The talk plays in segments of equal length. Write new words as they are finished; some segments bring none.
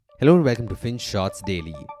Hello and welcome to Finch Shots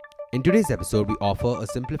Daily. In today's episode, we offer a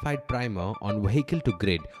simplified primer on vehicle to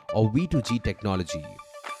grid or V2G technology.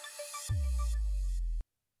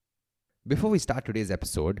 Before we start today's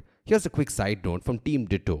episode, here's a quick side note from Team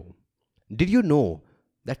Ditto. Did you know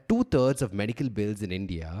that 2/3 of medical bills in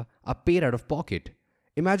India are paid out of pocket?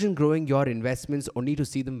 Imagine growing your investments only to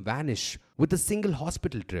see them vanish with a single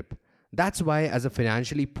hospital trip. That's why, as a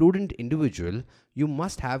financially prudent individual, you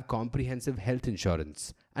must have comprehensive health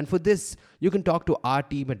insurance. And for this, you can talk to our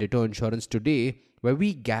team at Ditto Insurance today, where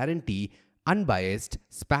we guarantee unbiased,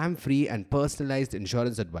 spam free, and personalized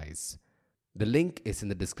insurance advice. The link is in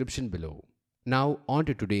the description below. Now, on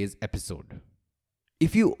to today's episode.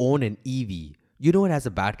 If you own an EV, you know it has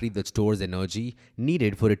a battery that stores energy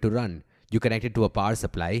needed for it to run. You connect it to a power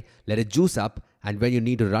supply, let it juice up, and when you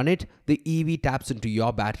need to run it, the EV taps into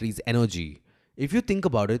your battery's energy. If you think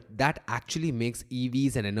about it, that actually makes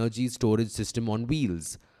EVs an energy storage system on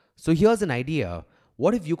wheels. So here's an idea.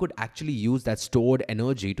 What if you could actually use that stored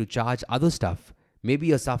energy to charge other stuff? Maybe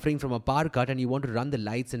you're suffering from a power cut and you want to run the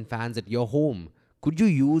lights and fans at your home. Could you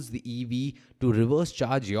use the EV to reverse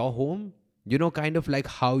charge your home? You know, kind of like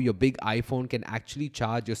how your big iPhone can actually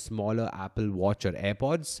charge your smaller Apple Watch or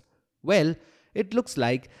AirPods? Well, it looks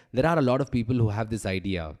like there are a lot of people who have this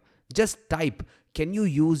idea. Just type, "Can you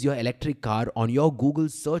use your electric car?" on your Google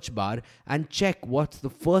search bar and check what's the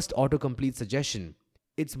first autocomplete suggestion.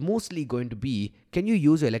 It's mostly going to be, "Can you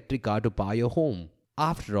use your electric car to power your home?"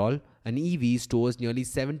 After all, an EV stores nearly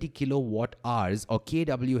 70 kilowatt hours or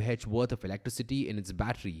kWh worth of electricity in its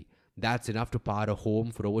battery. That's enough to power a home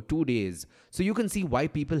for over 2 days. So you can see why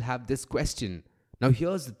people have this question. Now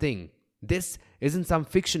here's the thing. This isn't some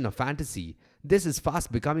fiction or fantasy. This is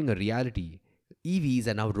fast becoming a reality. EVs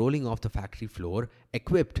are now rolling off the factory floor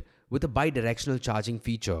equipped with a bidirectional charging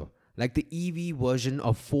feature, like the EV version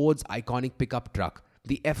of Ford's iconic pickup truck,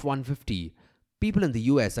 the F-150. People in the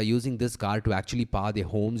US are using this car to actually power their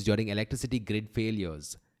homes during electricity grid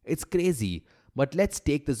failures. It's crazy, but let's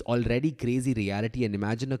take this already crazy reality and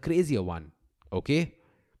imagine a crazier one. Okay?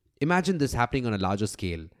 Imagine this happening on a larger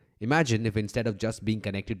scale. Imagine if instead of just being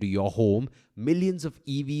connected to your home, millions of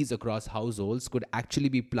EVs across households could actually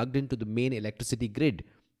be plugged into the main electricity grid.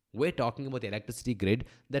 We're talking about the electricity grid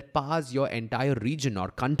that powers your entire region or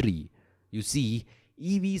country. You see,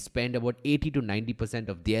 EVs spend about 80 to 90%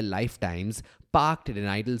 of their lifetimes parked in an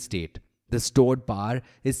idle state. The stored power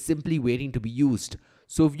is simply waiting to be used.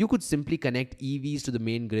 So if you could simply connect EVs to the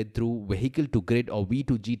main grid through vehicle to grid or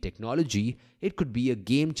V2G technology, it could be a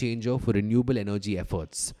game changer for renewable energy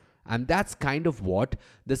efforts. And that's kind of what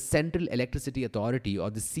the Central Electricity Authority,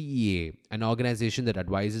 or the CEA, an organization that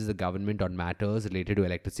advises the government on matters related to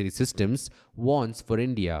electricity systems, wants for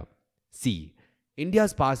India. See,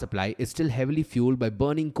 India's power supply is still heavily fueled by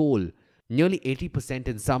burning coal, nearly 80%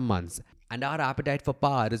 in some months, and our appetite for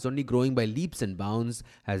power is only growing by leaps and bounds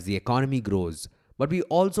as the economy grows. But we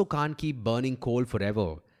also can't keep burning coal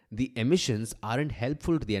forever. The emissions aren't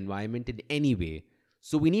helpful to the environment in any way.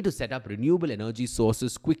 So we need to set up renewable energy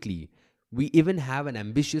sources quickly. We even have an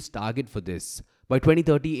ambitious target for this. By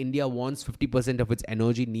 2030, India wants 50% of its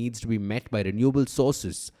energy needs to be met by renewable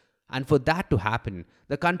sources. And for that to happen,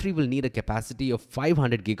 the country will need a capacity of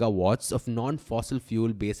 500 gigawatts of non-fossil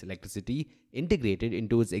fuel-based electricity integrated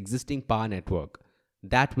into its existing power network.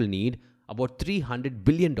 That will need about $300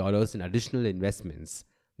 billion in additional investments.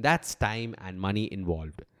 That's time and money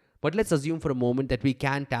involved. But let's assume for a moment that we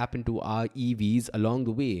can tap into our EVs along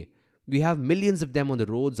the way. We have millions of them on the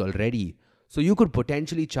roads already. So you could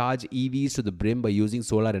potentially charge EVs to the brim by using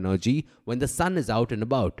solar energy when the sun is out and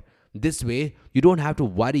about. This way, you don't have to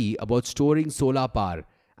worry about storing solar power.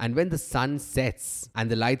 And when the sun sets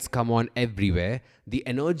and the lights come on everywhere, the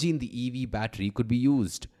energy in the EV battery could be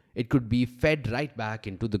used. It could be fed right back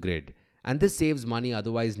into the grid. And this saves money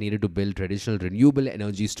otherwise needed to build traditional renewable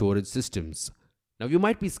energy storage systems. Now you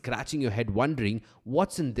might be scratching your head wondering,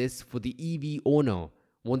 what's in this for the EV owner?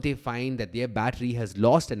 Won't they find that their battery has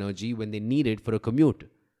lost energy when they need it for a commute?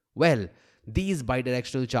 Well, these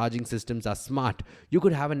bidirectional charging systems are smart. You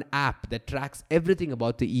could have an app that tracks everything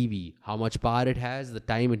about the EV, how much power it has, the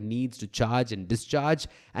time it needs to charge and discharge,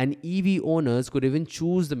 and EV owners could even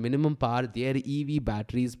choose the minimum power their EV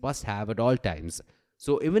batteries must have at all times.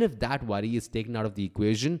 So even if that worry is taken out of the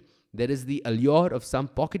equation, there is the allure of some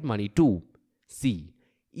pocket money too. See,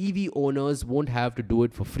 EV owners won't have to do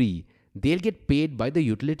it for free. They'll get paid by the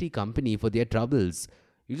utility company for their troubles.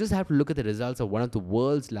 You just have to look at the results of one of the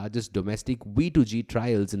world's largest domestic V2G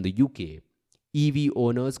trials in the UK. EV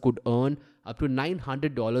owners could earn up to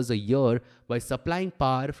 $900 a year by supplying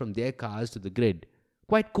power from their cars to the grid.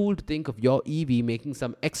 Quite cool to think of your EV making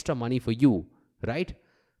some extra money for you, right?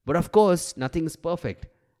 But of course, nothing is perfect,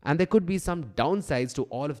 and there could be some downsides to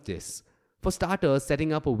all of this. For starters,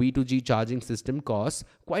 setting up a V2G charging system costs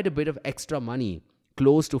quite a bit of extra money,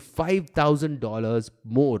 close to $5,000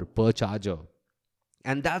 more per charger.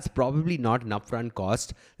 And that's probably not an upfront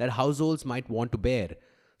cost that households might want to bear.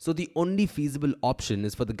 So, the only feasible option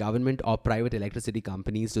is for the government or private electricity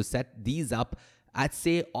companies to set these up at,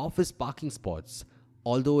 say, office parking spots,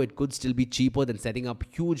 although it could still be cheaper than setting up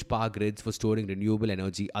huge power grids for storing renewable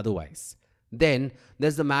energy otherwise. Then,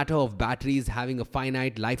 there's the matter of batteries having a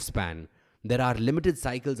finite lifespan. There are limited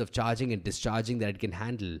cycles of charging and discharging that it can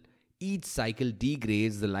handle. Each cycle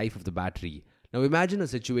degrades the life of the battery. Now imagine a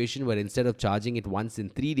situation where instead of charging it once in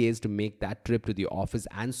 3 days to make that trip to the office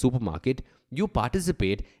and supermarket, you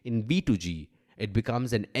participate in V2G. It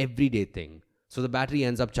becomes an everyday thing. So the battery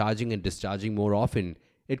ends up charging and discharging more often.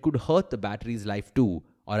 It could hurt the battery's life too,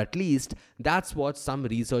 or at least that's what some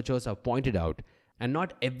researchers have pointed out. And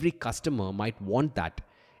not every customer might want that,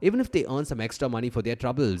 even if they earn some extra money for their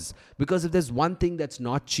troubles. Because if there's one thing that's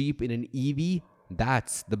not cheap in an EV,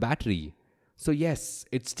 that's the battery. So yes,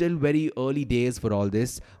 it's still very early days for all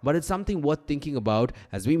this, but it's something worth thinking about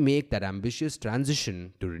as we make that ambitious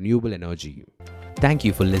transition to renewable energy. Thank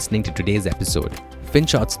you for listening to today's episode.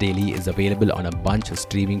 FinShots Daily is available on a bunch of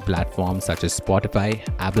streaming platforms such as Spotify,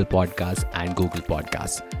 Apple Podcasts, and Google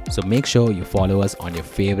Podcasts. So make sure you follow us on your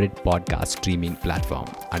favorite podcast streaming platform.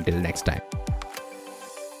 Until next time.